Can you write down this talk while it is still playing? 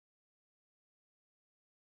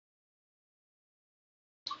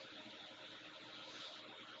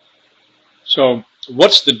So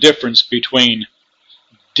what's the difference between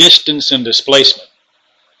distance and displacement?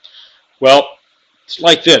 Well, it's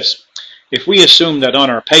like this. If we assume that on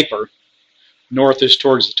our paper, north is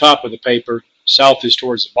towards the top of the paper, south is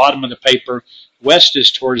towards the bottom of the paper, west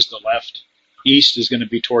is towards the left, east is going to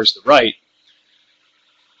be towards the right.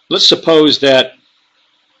 Let's suppose that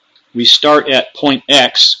we start at point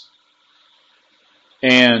X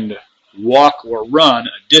and walk or run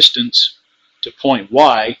a distance to point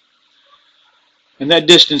Y, and that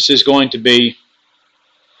distance is going to be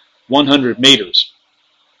 100 meters.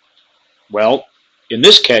 Well, in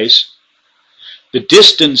this case, the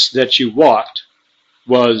distance that you walked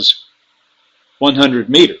was 100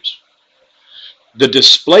 meters. The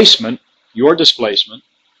displacement, your displacement,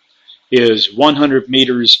 is 100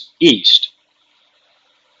 meters east.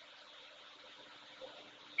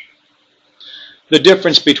 The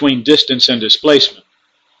difference between distance and displacement.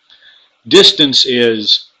 Distance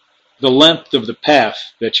is the length of the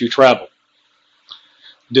path that you travel.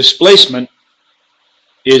 Displacement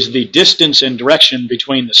is the distance and direction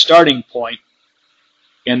between the starting point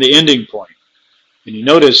and the ending point. And you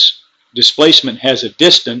notice displacement has a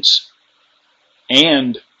distance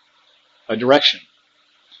and a direction.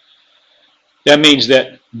 That means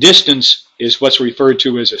that distance is what's referred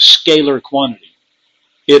to as a scalar quantity.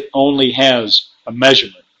 It only has a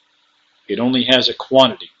measurement. It only has a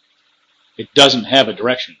quantity. It doesn't have a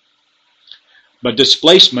direction. But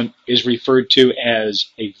displacement is referred to as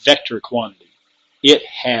a vector quantity. It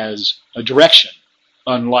has a direction,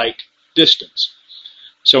 unlike distance.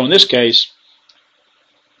 So in this case,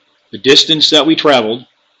 the distance that we traveled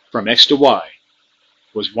from X to Y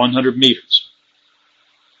was 100 meters.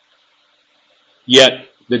 Yet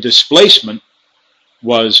the displacement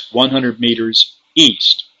was 100 meters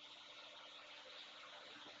east.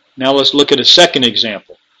 Now let's look at a second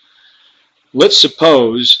example. Let's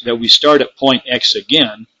suppose that we start at point X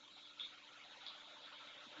again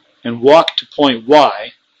and walk to point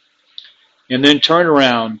Y and then turn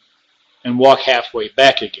around and walk halfway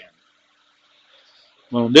back again.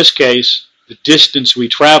 Well, in this case, the distance we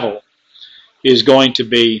travel is going to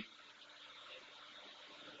be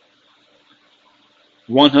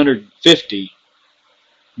 150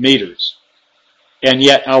 meters. And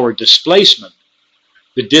yet our displacement,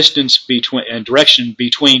 the distance between and direction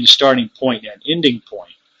between starting point and ending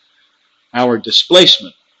point, our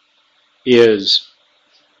displacement is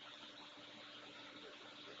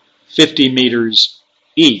 50 meters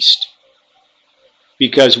east,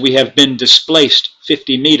 because we have been displaced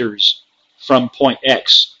 50 meters from point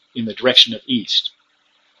X in the direction of east.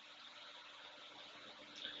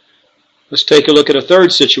 Let's take a look at a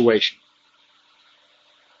third situation.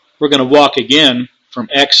 We're going to walk again from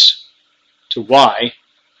X to Y,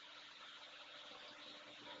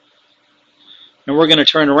 and we're going to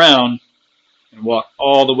turn around and walk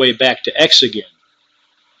all the way back to X again.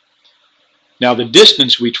 Now the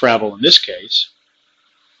distance we travel in this case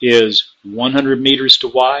is 100 meters to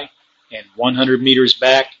Y and 100 meters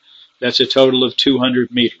back. That's a total of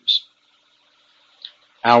 200 meters.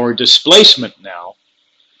 Our displacement now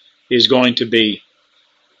is going to be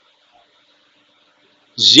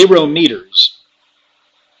 0 meters,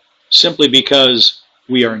 simply because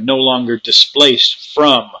we are no longer displaced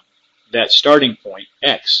from that starting point,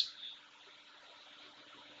 X.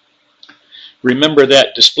 Remember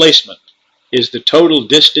that displacement is the total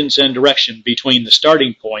distance and direction between the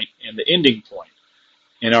starting point and the ending point.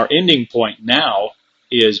 And our ending point now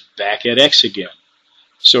is back at X again.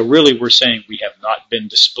 So really we're saying we have not been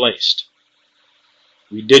displaced.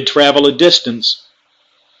 We did travel a distance,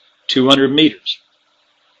 200 meters.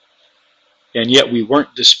 And yet we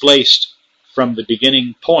weren't displaced from the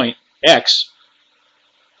beginning point, X,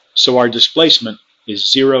 so our displacement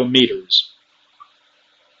is 0 meters.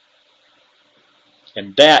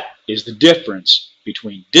 And that is the difference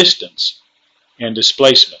between distance and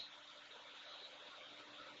displacement.